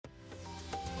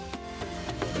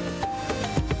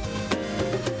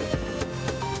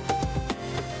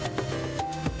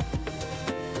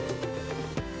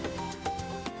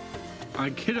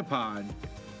iKidapod,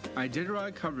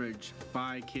 Iditarod coverage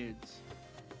by kids.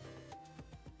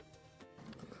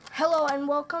 Hello and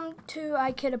welcome to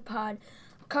iKidapod,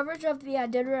 coverage of the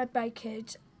Iditarod by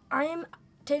kids. I am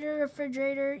Tater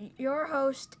Refrigerator, your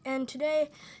host, and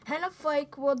today Hannah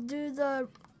Flake will do the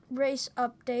race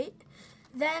update.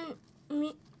 Then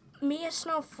Mia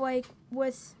Snowflake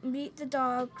with Meet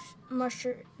the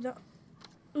Musher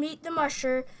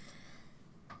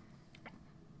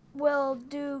will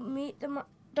do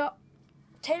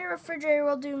Tater Refrigerator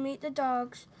will do Meet the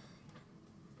Dogs,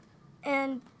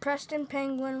 and Preston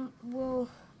Penguin will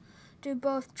do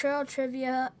both Trail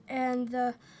Trivia and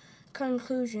the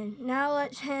conclusion. Now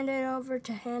let's hand it over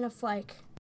to Hannah Flake.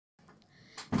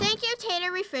 Thank you,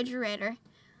 Tater Refrigerator.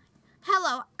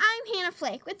 Hello, I'm Hannah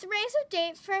Flake with the race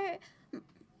update for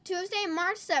Tuesday,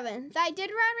 March 7th. The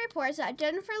Iditarod reports that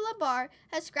Jennifer Labar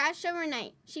has scratched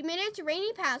overnight. She made it to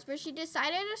Rainy Pass where she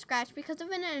decided to scratch because of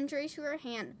an injury to her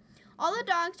hand. All the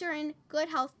dogs are in good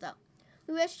health though.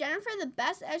 We wish Jennifer the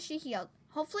best as she healed.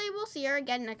 Hopefully we'll see her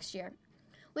again next year.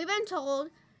 We've been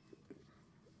told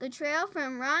the trail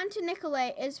from Ron to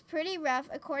Nicolay is pretty rough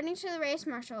according to the race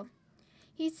marshal.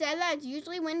 He said that it's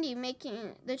usually windy,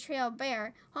 making the trail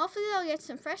bare. Hopefully they'll get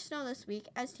some fresh snow this week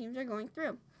as teams are going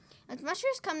through. As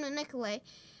mushers come to Nicolay,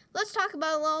 let's talk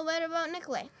about a little bit about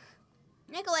Nicolay.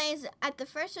 Nicolay is at the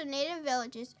first of native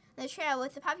villages in the trail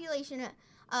with a population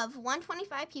of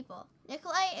 125 people.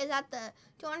 Nicolay is at the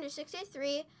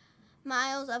 263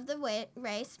 miles of the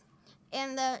race,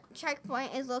 and the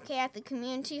checkpoint is located at the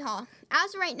community hall.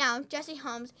 As of right now, Jesse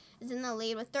Holmes is in the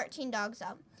lead with 13 dogs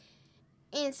out.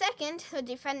 In second, the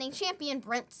defending champion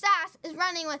Brent Sass is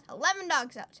running with 11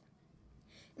 dogs out.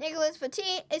 Nicholas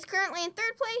Petit is currently in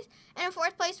third place, and in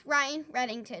fourth place, Ryan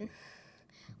Reddington.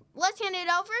 Let's hand it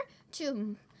over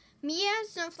to Mia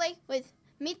Snowflake with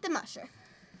Meet the Musher.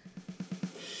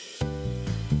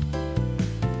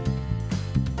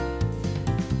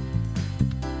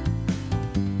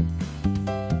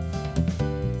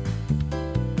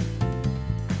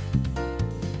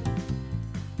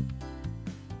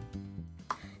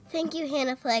 Thank you,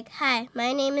 Hannah Flake. Hi,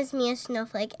 my name is Mia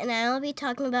Snowflake, and I will be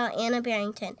talking about Anna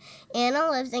Barrington.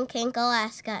 Anna lives in Kink,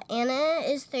 Alaska. Anna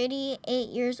is 38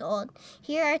 years old.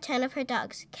 Here are 10 of her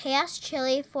dogs: Chaos,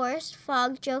 Chili, Forest,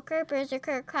 Fog, Joker,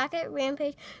 Berserker, Crockett,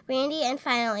 Rampage, Randy, and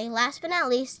finally, last but not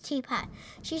least, Teapot.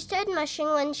 She started mushing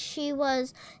when she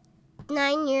was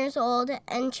 9 years old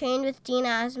and trained with Dean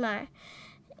Osmar.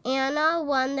 Anna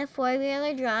won the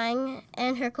four-wheeler drawing,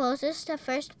 and her closest to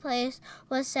first place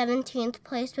was 17th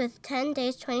place with 10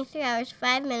 days, 23 hours,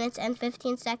 5 minutes, and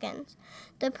 15 seconds.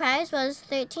 The prize was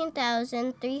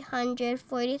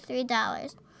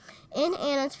 $13,343. In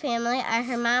Anna's family are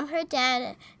her mom, her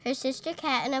dad, her sister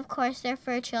Kat, and of course their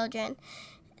fur children,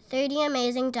 30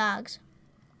 amazing dogs.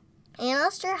 Anna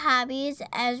lists her hobbies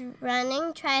as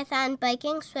running, triathlon,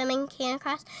 biking, swimming,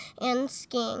 canicross, and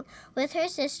skiing. With her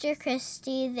sister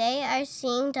Christy, they are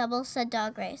seeing double sled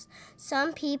dog race.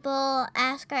 Some people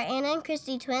ask, are Anna and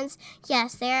Christy twins?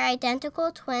 Yes, they are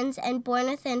identical twins and born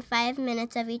within 5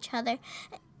 minutes of each other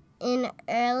in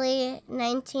early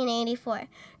 1984,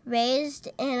 raised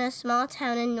in a small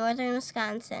town in northern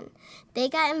Wisconsin. They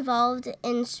got involved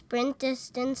in sprint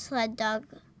distance sled dog.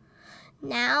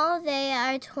 Now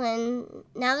the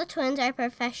twins are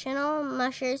professional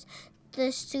mushers.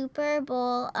 The Super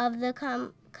Bowl of the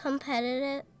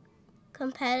competitive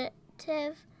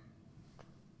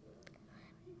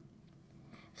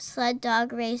sled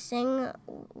dog racing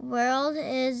world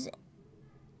is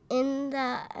in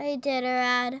the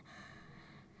Iditarod.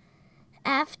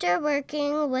 After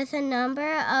working with a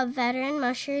number of veteran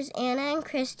mushers, Anna and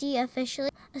Christy officially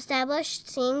established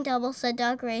Seeing Double Sled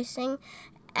Dog Racing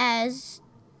as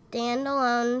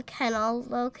standalone kennel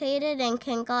located in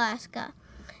Kink, Alaska.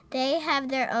 They have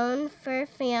their own fur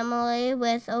family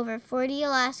with over 40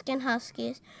 Alaskan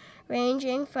Huskies,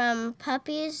 ranging from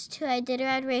puppies to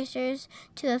Iditarod racers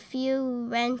to a few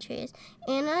Rentries.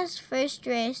 Anna's first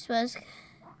race was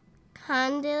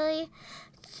Condley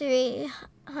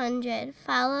 300,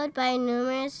 followed by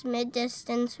numerous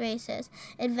mid-distance races,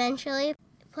 eventually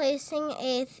placing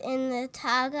 8th in the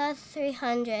Taga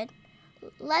 300.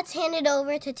 Let's hand it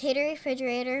over to Tater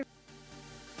Refrigerator.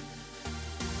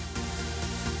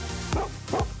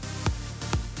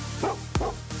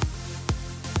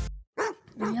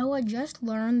 Noah just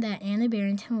learned that Anna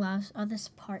Barrington loves the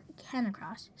sport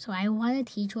canicross, so I want to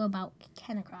teach you about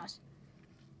canicross.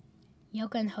 You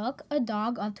can hook a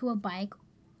dog up to a bike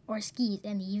or skis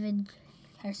and even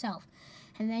yourself,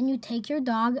 and then you take your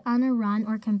dog on a run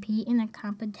or compete in a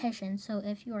competition. So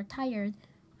if you are tired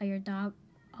or your dog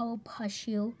will push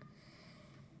you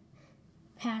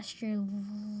past your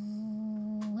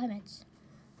limits.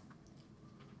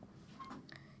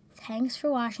 Thanks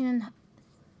for watching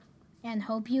and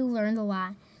hope you learned a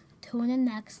lot. Tune in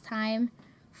next time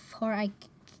for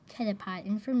iKidapod,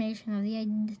 information of the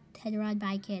Iditarod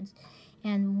by Kids.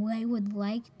 And we would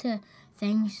like to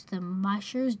thank the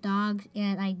Mushers, Dogs,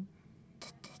 and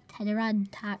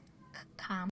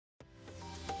Iditarod.com.